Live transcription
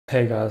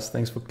Hey guys,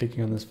 thanks for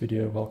clicking on this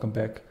video. Welcome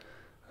back.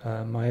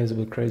 My hair's a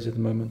bit crazy at the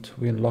moment.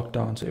 We're in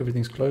lockdown, so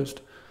everything's closed.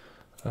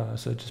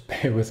 So just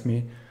bear with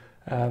me.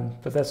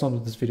 But that's not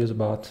what this video is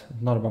about. It's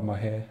not about my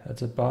hair.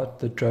 It's about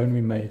the drone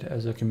we made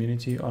as a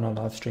community on our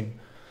live stream.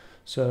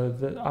 So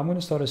I'm going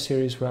to start a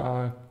series where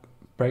I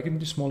break it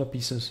into smaller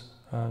pieces.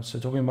 So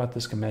talking about the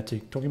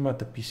schematic, talking about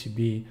the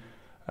PCB,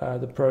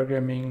 the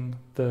programming,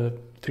 the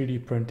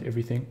 3D print,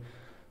 everything.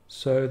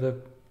 So the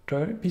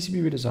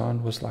PCB we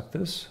designed was like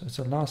this. It's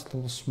a nice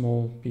little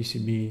small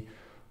PCB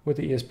with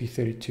the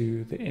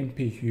ESP32, the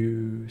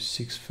MPU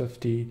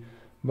 650,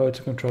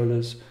 motor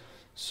controllers.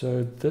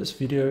 So this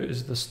video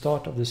is the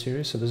start of the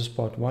series. So this is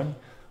part one,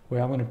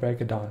 where I'm going to break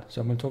it down.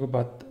 So I'm going to talk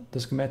about the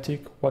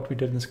schematic, what we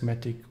did in the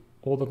schematic,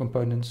 all the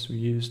components we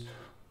used,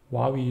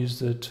 why we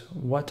used it,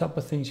 what type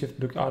of things you have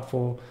to look out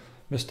for,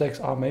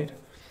 mistakes I made,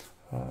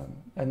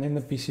 and then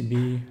the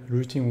PCB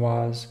routing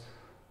wise,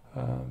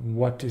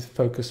 what to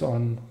focus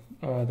on,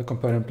 the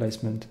component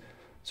placement.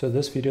 So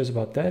this video is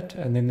about that,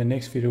 and then the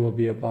next video will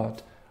be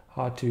about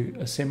how to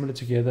assemble it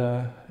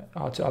together,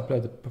 how to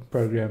upload the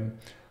program,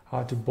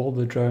 how to build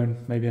the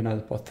drone, maybe another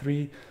part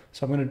 3.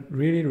 So I'm going to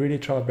really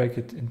try to break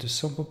it into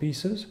simple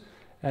pieces,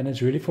 and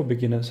it's really for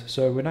beginners.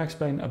 So when I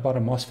explain about a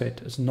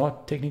MOSFET, it's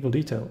not technical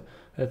detail.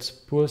 It's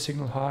poor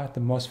signal high, the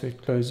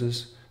MOSFET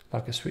closes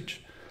like a switch.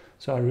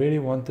 So I really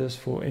want this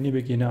for any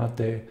beginner out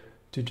there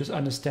to just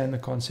understand the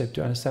concept,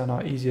 to understand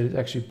how easy it is to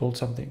actually build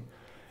something.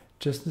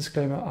 Just a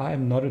disclaimer, I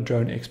am not a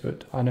drone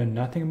expert. I know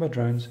nothing about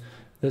drones.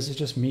 This is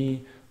just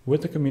me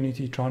with the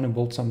community trying to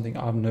build something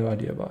I have no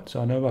idea about.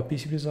 So I know about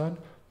PCB design,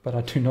 but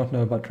I do not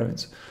know about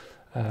drones.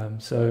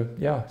 So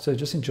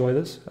just enjoy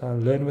this,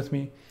 learn with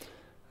me.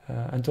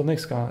 Until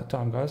next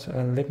time, guys,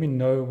 let me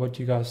know what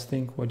you guys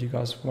think, what you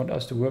guys want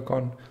us to work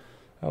on.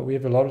 We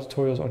have a lot of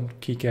tutorials on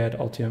KiCad,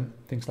 Altium,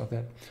 things like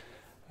that.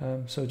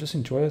 So just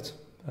enjoy it.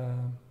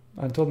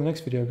 Until the next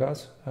video,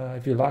 guys,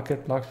 if you like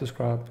it, like,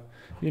 subscribe,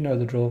 you know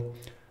the drill.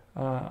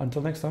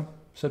 Until next time,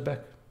 sit back,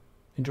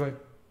 enjoy.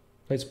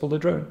 Let's build a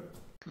drone.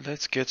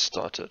 Let's get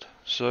started.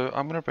 So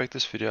I'm going to break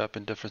this video up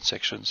in different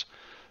sections,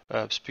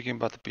 speaking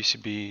about the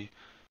PCB,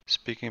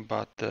 speaking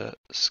about the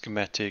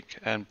schematic,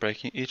 and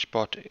breaking each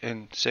part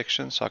in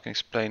sections so I can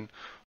explain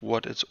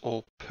what its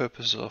all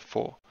purposes are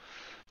for.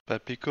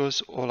 But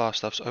because all our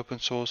stuff's open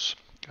source,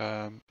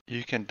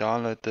 you can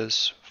download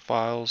this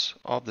files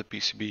of the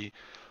PCB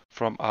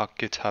from our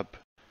Github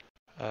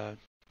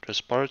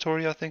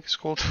repository, I think it's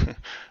called.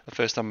 The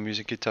first time I'm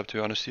using GitHub, to be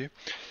honest with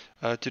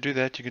you. To do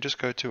that, you can just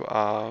go to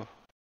our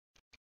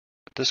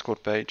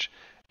Discord page,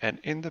 and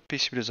in the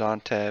PCB Design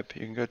tab,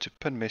 you can go to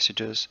Pin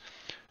Messages,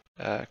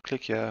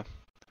 click here,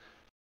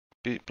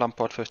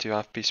 Plumpart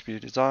 55 PCB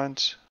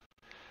Designs.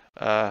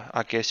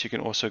 I guess you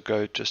can also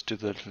go just to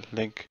the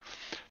link,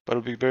 but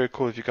it'll be very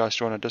cool if you guys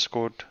join our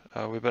Discord.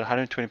 We're about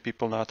 120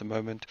 people now at the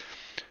moment.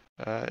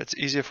 It's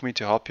easier for me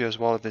to help you as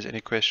well if there's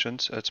any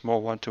questions. It's more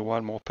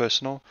one-to-one, more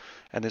personal,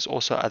 and there's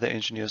also other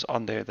engineers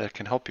on there that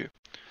can help you.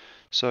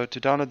 So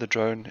to download the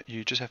drone,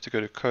 you just have to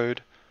go to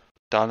Code,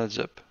 Download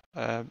Zip.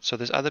 So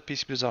there's other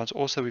PCB designs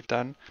also we've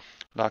done,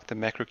 like the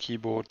macro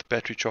keyboard, the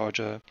battery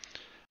charger.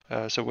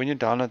 So when you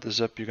download the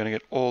zip, you're going to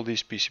get all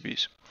these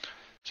PCBs.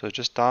 So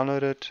just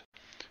download it,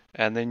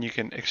 and then you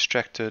can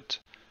extract it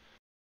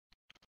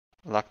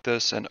like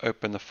this and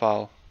open the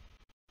file.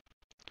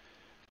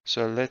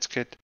 So let's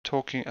get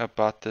talking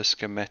about the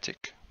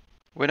schematic.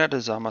 When I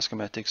design my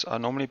schematics, I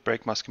normally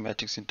break my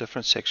schematics in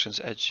different sections,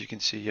 as you can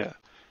see here.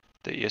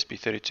 The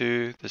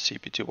ESP32, the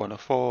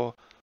CP2104,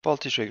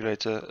 voltage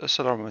regulator,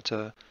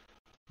 accelerometer,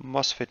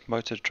 MOSFET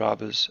motor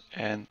drivers,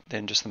 and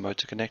then just the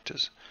motor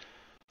connectors.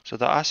 So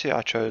the IC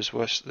I chose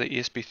was the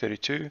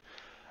ESP32.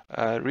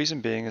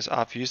 Reason being is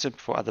I've used it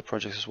for other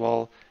projects as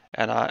well,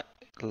 and I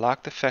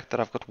like the fact that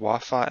I've got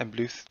Wi-Fi and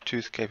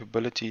Bluetooth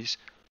capabilities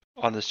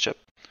on this chip,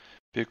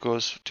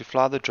 because to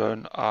fly the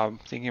drone, I'm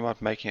thinking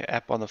about making an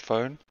app on the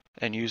phone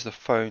and use the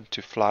phone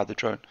to fly the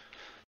drone.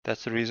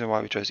 That's the reason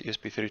why we chose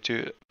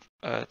ESP32.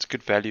 It's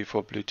good value for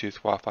a Bluetooth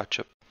Wi-Fi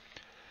chip.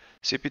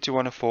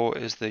 CP2104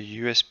 is the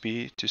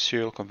USB to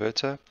serial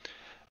converter.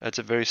 It's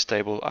a very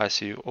stable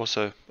IC,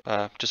 also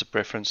just a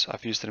preference.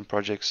 I've used it in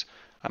projects,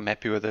 I'm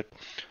happy with it.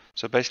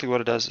 So basically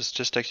what it does is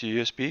just takes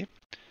your USB,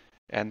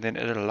 and then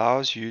it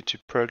allows you to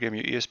program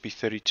your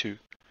ESP32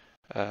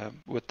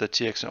 with the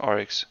TX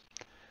and RX.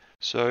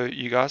 So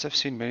you guys have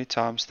seen many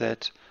times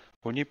that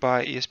when you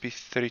buy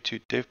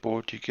ESP32 dev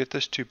board, you get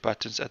those two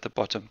buttons at the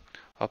bottom.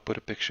 I'll put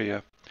a picture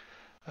here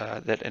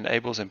that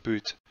enables and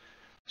boot.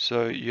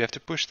 So you have to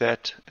push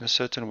that in a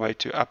certain way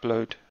to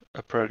upload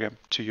a program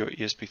to your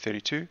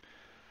ESP32.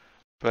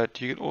 But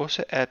you can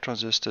also add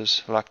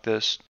transistors like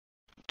this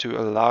to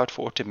allow it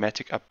for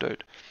automatic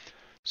upload.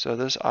 So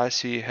this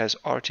IC has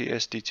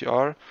RTS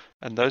DTR,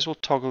 and those will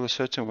toggle a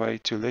certain way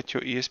to let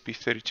your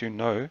ESP32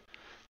 know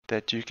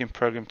that you can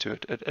program to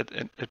it.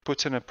 It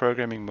puts in a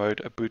programming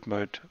mode, a boot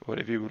mode,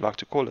 whatever you would like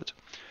to call it.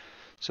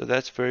 So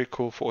that's very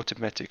cool for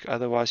automatic.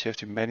 Otherwise you have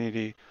to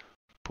manually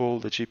pull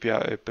the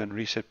GPIO open,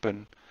 reset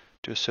pin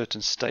to a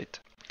certain state.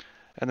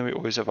 And then we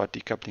always have our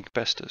decoupling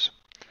capacitors.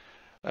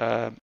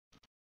 The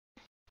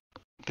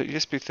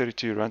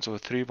ESP32 runs on a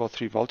 3-volt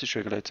 3 voltage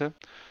regulator,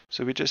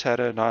 so we just had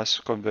a nice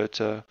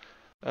converter.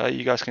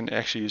 You guys can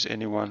actually use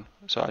any one,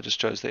 so I just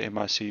chose the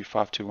MIC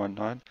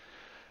 5219.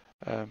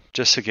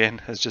 Just again,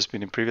 has just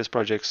been in previous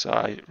projects,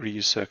 I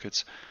reuse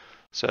circuits.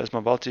 So as my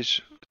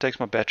voltage, it takes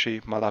my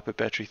battery, my LiPo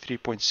battery,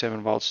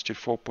 3.7 volts to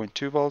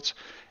 4.2 volts,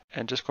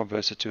 and just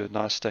converts it to a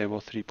nice stable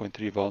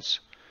 3.3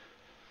 volts.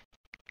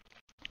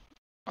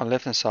 On the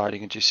left hand side, you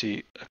can just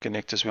see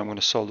connectors where I'm going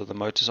to solder the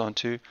motors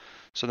onto.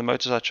 So the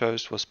motors I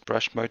chose was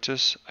brushed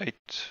motors,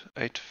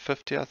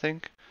 850 I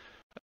think.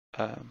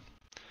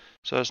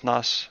 So it's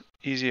nice,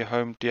 easy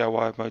home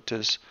DIY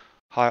motors,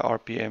 high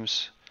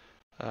RPMs,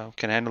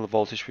 can handle the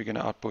voltage we're going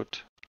to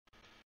output.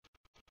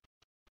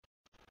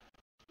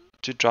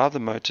 To drive the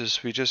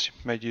motors, we just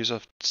made use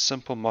of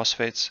simple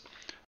MOSFETs.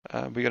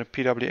 We're going to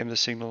PWM the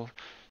signal.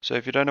 So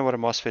if you don't know what a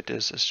MOSFET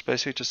is, it's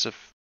basically just a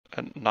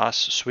nice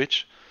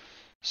switch.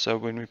 So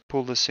when we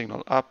pull the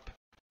signal up,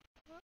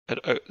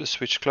 the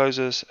switch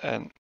closes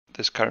and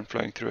there's current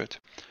flowing through it.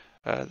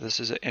 This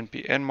is an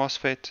NPN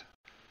MOSFET,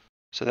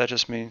 so that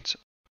just means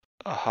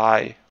a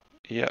high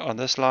here on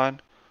this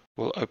line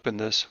will open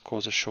this,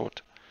 cause a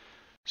short.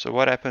 So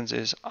what happens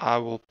is I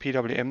will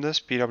PWM this.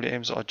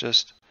 PWMs are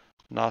just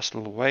nice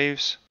little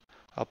waves.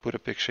 I'll put a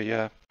picture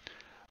here.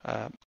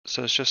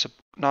 So it's just a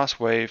nice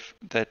wave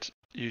that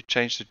you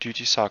change the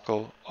duty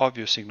cycle of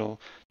your signal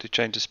to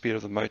change the speed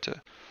of the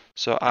motor.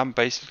 So I'm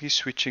basically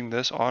switching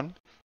this on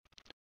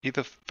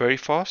either very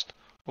fast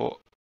or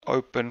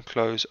open,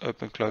 close,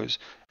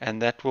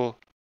 and that will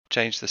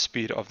change the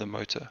speed of the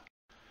motor.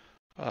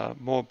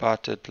 More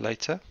about it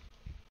later.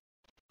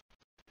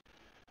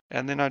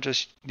 And then I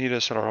just need a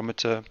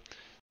accelerometer,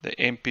 the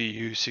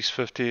MPU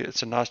 650.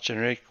 It's a nice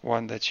generic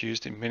one that's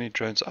used in many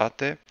drones out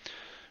there.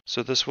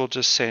 So this will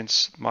just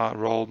sense my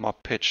roll, my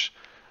pitch,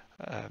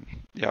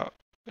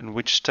 in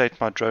which state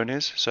my drone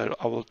is. So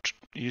I will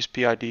use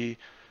PID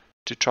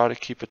to try to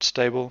keep it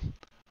stable.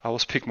 I will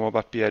speak more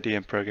about PID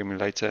and programming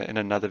later in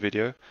another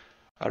video.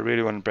 I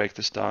really want to break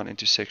this down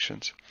into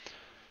sections.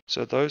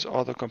 So those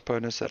are the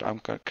components that I'm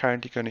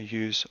currently going to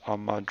use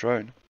on my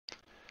drone.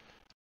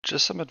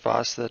 Just some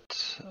advice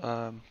that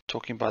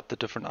talking about the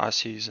different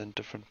ICs and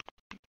different.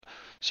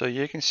 So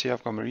here you can see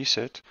I've got my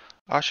reset.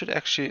 I should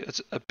actually,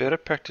 it's a better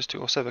practice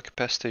to also have a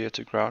capacitor here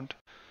to ground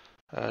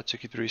to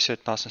keep the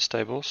reset nice and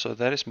stable. So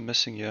that is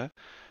missing here.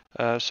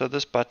 So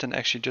this button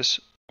actually just,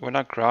 when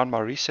I ground my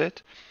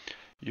reset,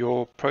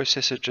 your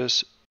processor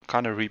just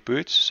kind of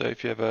reboots. So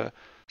if you have a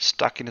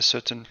stuck in a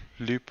certain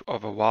loop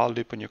of a while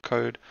loop in your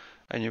code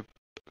and your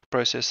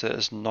processor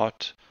is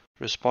not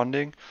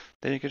responding,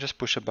 then you can just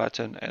push a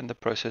button and the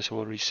processor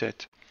will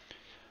reset.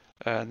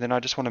 Then I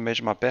just want to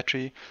measure my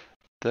battery.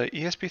 The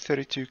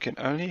ESP32 can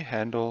only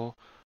handle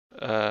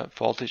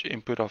voltage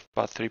input of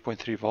about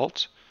 3.3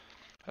 volts.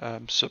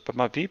 But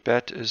my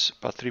VBAT is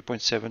about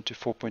 3.7 to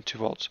 4.2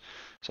 volts.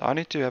 So I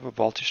need to have a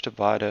voltage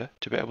divider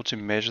to be able to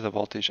measure the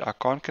voltage. I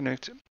can't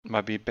connect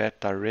my VBAT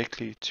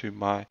directly to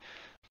my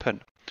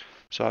pin.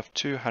 So I have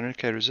two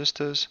 100k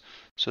resistors.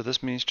 So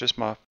this means just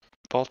my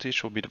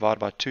voltage will be divided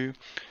by 2.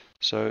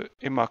 So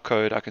in my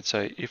code I can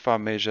say if I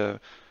measure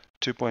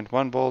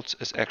 2.1 volts,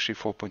 it's actually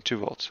 4.2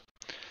 volts.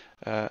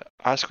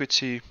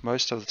 I2C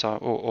most of the time,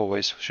 or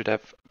always, should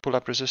have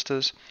pull-up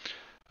resistors.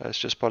 It's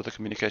just part of the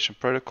communication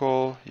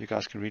protocol. You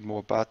guys can read more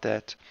about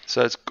that.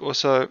 So it's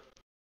also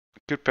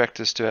good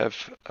practice to have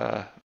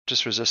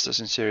just resistors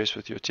in series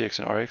with your TX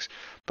and RX.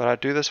 But I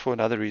do this for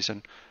another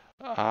reason.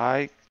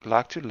 I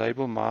like to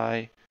label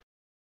my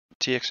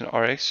TX and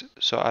RX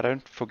so I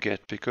don't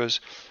forget,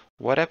 because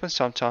what happens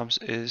sometimes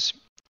is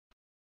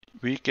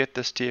we get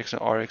this TX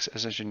and RX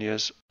as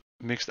engineers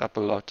mixed up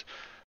a lot.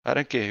 I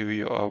don't care who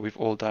you are, we've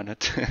all done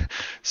it.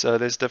 So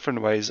there's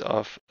different ways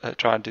of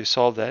trying to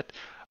solve that.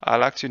 I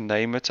like to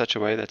name it such a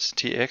way that's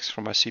TX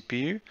from my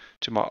CPU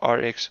to my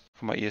RX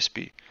for my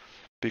ESP,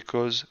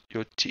 because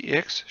your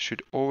TX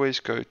should always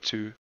go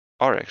to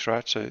RX,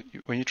 right? So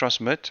when you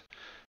transmit,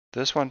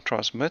 this one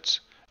transmits,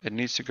 it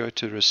needs to go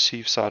to the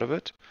receive side of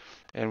it,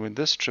 and when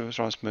this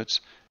transmits,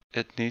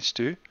 it needs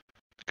to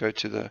go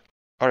to the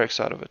RX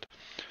side of it.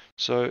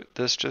 So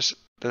this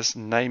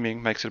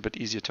naming makes it a bit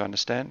easier to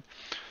understand.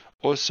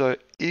 Also,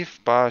 if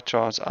by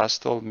chance I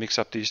still mix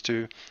up these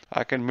two,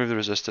 I can move the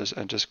resistors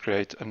and just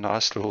create a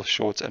nice little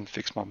shorts and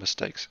fix my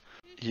mistakes.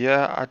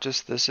 Yeah,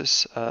 this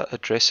is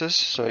addresses.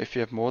 So if you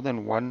have more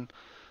than one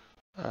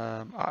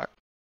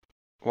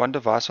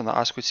device on the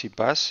I2C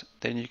bus,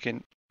 then you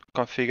can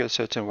configure a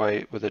certain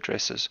way with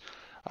addresses.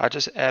 I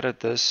just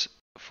added this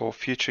for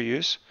future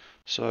use.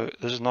 So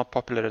this is not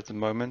populated at the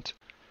moment.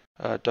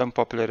 Don't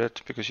populate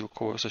it because you'll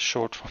cause a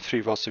short from 3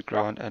 volts to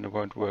ground and it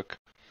won't work.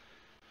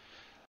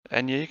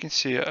 And here you can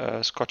see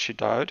a Scotchy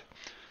diode.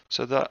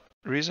 So the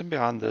reason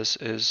behind this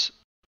is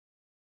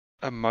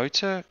a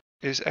motor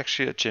is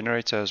actually a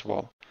generator as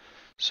well.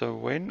 So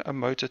when a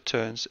motor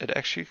turns, it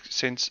actually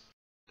sends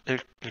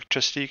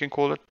electricity, you can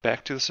call it,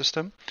 back to the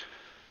system.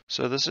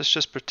 So this is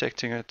just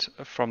protecting it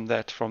from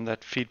that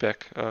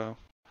feedback.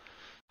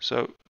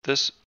 So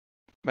this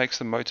makes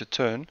the motor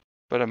turn.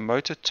 but a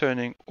motor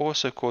turning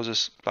also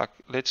causes, like,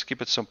 let's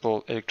keep it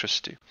simple,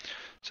 electricity.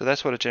 So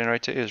that's what a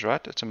generator is,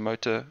 right? It's a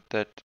motor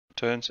that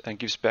turns and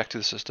gives back to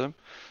the system.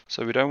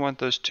 So we don't want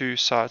those two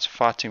sides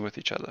fighting with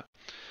each other.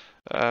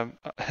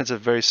 It's a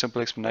very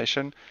simple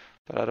explanation,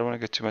 but I don't want to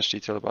get too much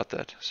detail about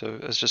that. So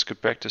it's just good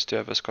practice to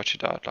have a Scotchy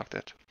diode like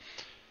that.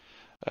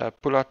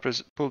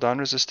 Pull down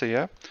resistor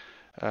here.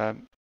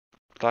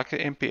 Like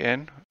an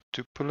MPN,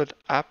 to pull it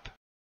up,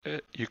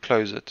 you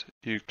close it.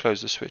 You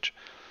close the switch.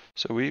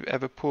 So we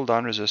have a pull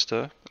down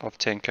resistor of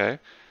 10K.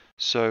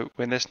 So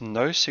when there's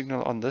no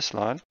signal on this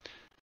line,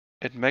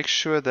 it makes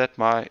sure that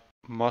my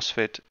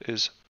MOSFET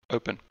is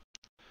open.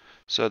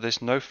 So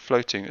there's no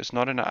floating. It's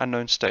not in an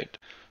unknown state.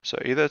 So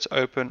either it's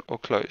open or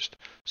closed.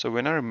 So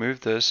when I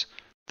remove this,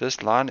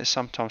 this line is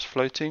sometimes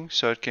floating,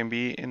 so it can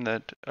be in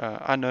that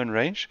unknown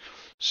range.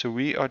 So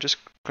we are just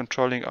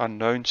controlling our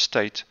known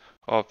state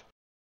of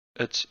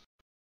it's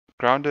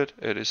grounded,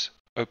 it is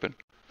open.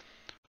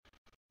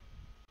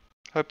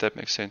 Hope that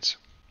makes sense.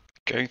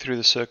 Going through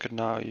the circuit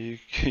now,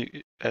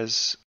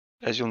 as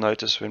you'll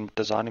notice when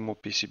designing more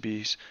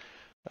PCBs,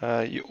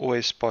 you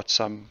always spot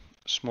some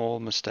small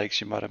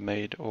mistakes you might have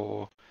made,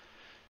 or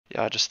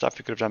just stuff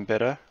you could have done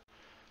better.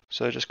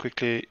 So just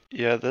quickly,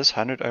 this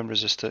 100 ohm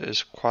resistor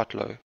is quite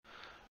low.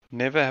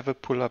 Never have a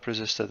pull-up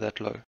resistor that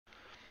low.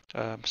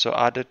 So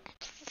I did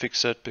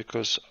fix it,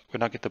 because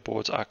when I get the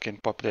boards I can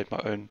populate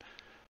my own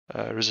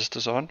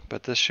resistors on,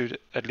 but this should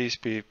at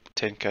least be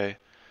 10K.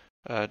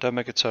 Don't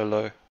make it so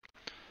low.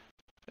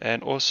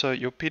 And also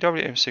your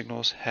PWM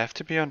signals have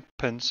to be on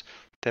pins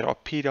that are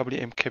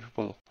PWM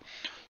capable.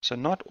 So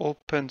not all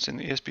pins in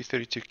the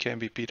ESP32 can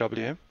be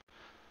PWM.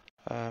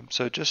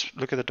 So just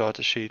look at the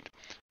data sheet.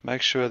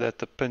 Make sure that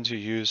the pins you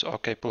use are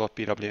capable of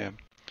PWM.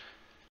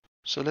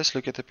 So let's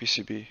look at the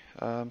PCB.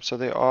 So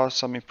there are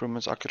some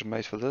improvements I could have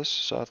made for this.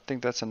 So I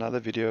think that's another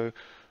video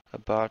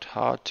about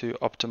how to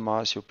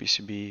optimize your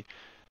PCB,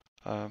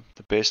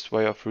 the best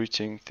way of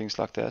routing, things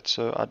like that.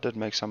 So I did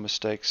make some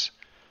mistakes,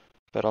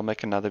 but I'll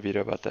make another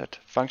video about that.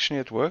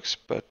 Functionally it works,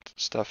 but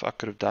stuff I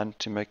could have done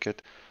to make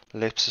it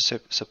less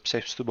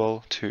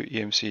susceptible to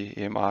EMC,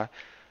 EMI,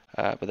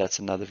 but that's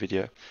another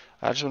video.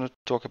 I just want to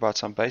talk about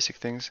some basic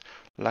things.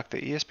 Like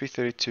the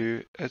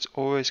ESP32, it's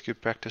always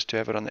good practice to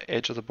have it on the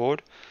edge of the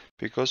board,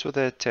 because with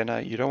the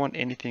antenna you don't want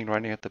anything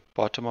running at the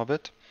bottom of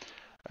it.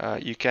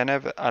 You can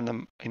have it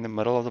in the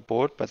middle of the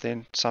board, but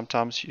then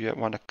sometimes you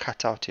want to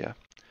cut out here.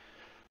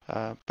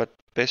 But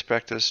best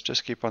practice,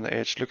 just keep on the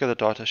edge. Look at the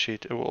data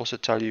sheet. It will also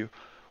tell you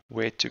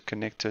where to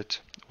connect it,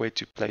 where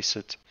to place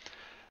it.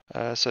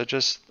 So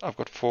I've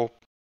got 4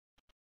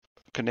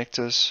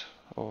 connectors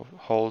or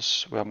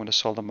holes where I'm going to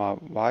solder my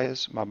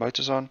wires, my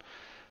motors on.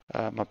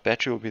 My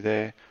battery will be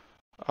there.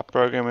 I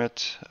program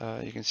it.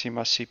 You can see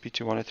my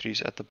CP2103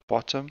 is at the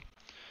bottom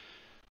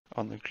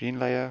on the green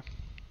layer.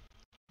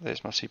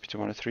 There's my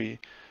CP2103.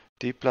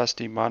 D plus,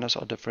 D minus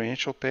are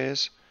differential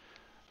pairs.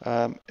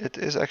 It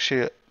is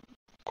actually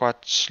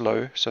quite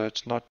slow, so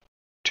it's not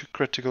too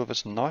critical if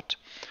it's not.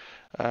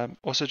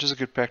 Also, just a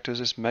good practice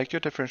is make your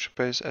differential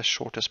pairs as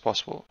short as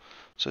possible.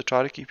 So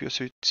try to keep your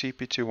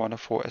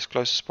CP2104 as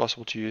close as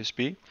possible to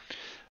USB.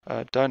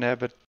 Don't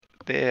have it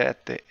there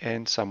at the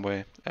end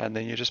somewhere, and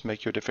then you just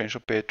make your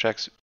differential pair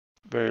tracks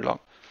very long.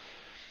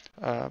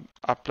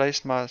 I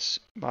placed my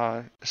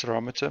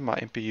accelerometer, my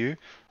MPU,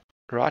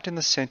 right in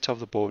the center of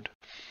the board.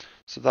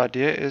 So the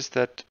idea is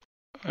that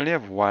I only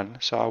have one,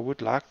 so I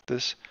would like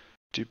this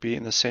to be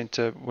in the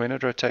center. When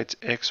it rotates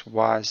X,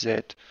 Y,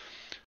 Z,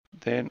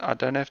 then I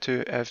don't have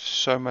to have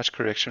so much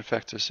correction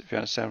factors, if you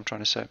understand what I'm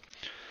trying to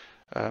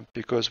say.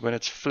 Because when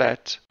it's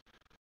flat,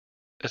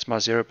 it's my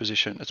 0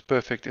 position. It's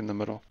perfect in the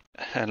middle.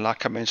 And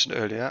like I mentioned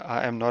earlier,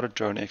 I am not a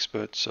drone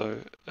expert, so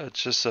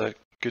it's just a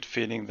good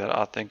feeling that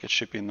I think it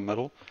should be in the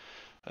middle.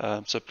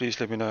 So please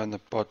let me know in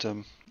the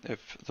bottom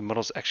if the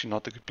middle is actually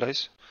not the good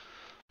place.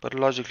 But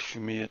logically for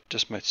me, it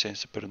just made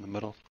sense to put it in the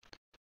middle.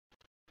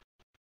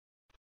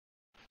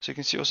 So you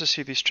can also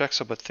see these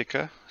tracks are a bit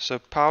thicker. So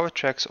power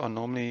tracks are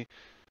normally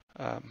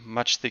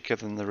much thicker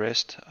than the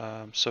rest.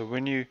 So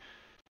when you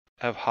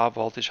have high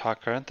voltage, high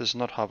current, this is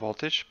not high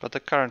voltage, but the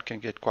current can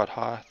get quite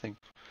high, I think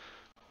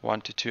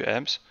 1 to 2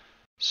 amps.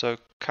 So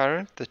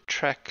current, the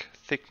track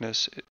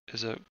thickness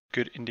is a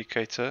good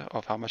indicator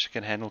of how much it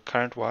can handle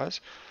current wise.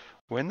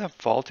 When the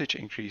voltage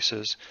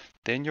increases,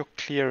 then your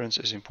clearance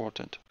is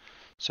important.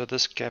 So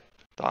this gap,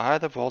 the higher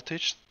the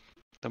voltage,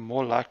 the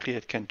more likely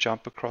it can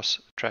jump across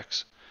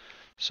tracks.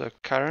 So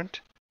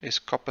current is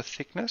copper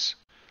thickness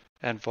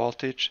and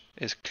voltage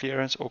is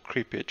clearance or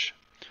creepage.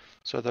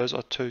 So those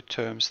are 2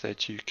 terms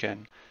that you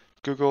can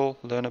Google,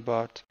 learn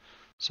about.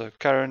 So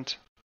current,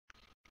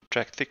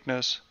 track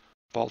thickness,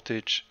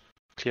 voltage,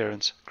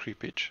 clearance,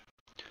 creepage.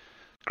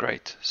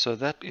 Great, so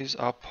that is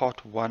our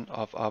part 1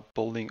 of our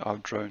building our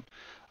drone.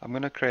 I'm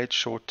going to create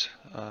shorter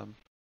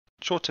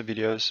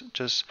videos,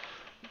 just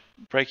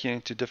breaking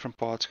into different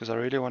parts, because I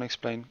really want to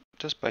explain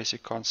just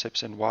basic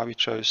concepts and why we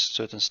chose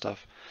certain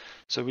stuff.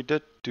 So we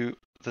did do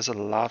this a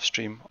live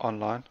stream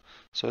online,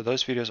 so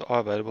those videos are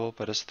available,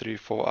 but it's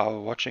 3-4 hour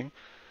watching.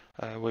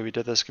 where we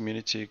did this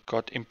community,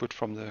 got input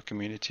from the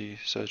community,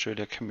 so it's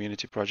really a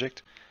community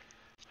project.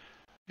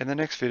 In the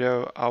next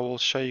video, I will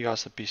show you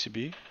guys the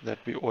PCB that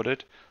we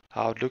ordered,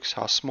 how it looks,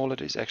 how small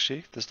it is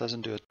actually. This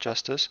doesn't do it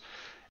justice.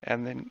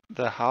 And then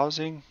the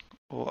housing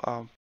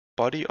or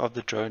body of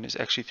the drone is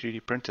actually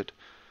 3D printed.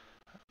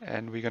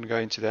 And we're going to go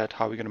into that,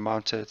 how we're going to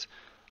mount it.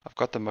 I've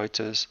got the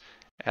motors.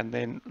 And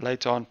then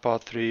later on,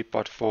 part 3,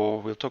 part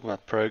 4, we'll talk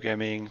about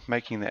programming,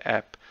 making the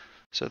app.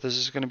 So this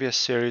is going to be a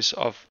series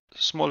of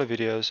smaller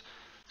videos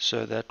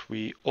so that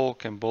we all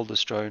can build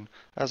this drone.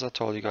 As I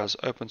told you guys,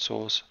 open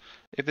source.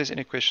 If there's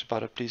any questions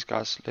about it, please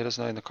guys, let us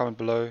know in the comment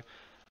below.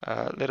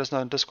 Let us know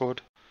in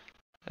Discord.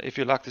 If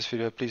you like this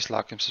video, please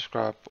like and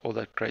subscribe, all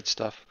that great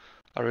stuff.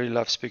 I really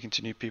love speaking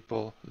to new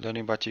people,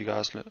 learning about you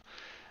guys.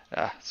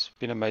 It's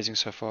been amazing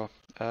so far.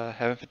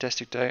 Have a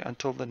fantastic day.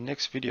 Until the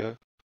next video.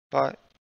 Bye.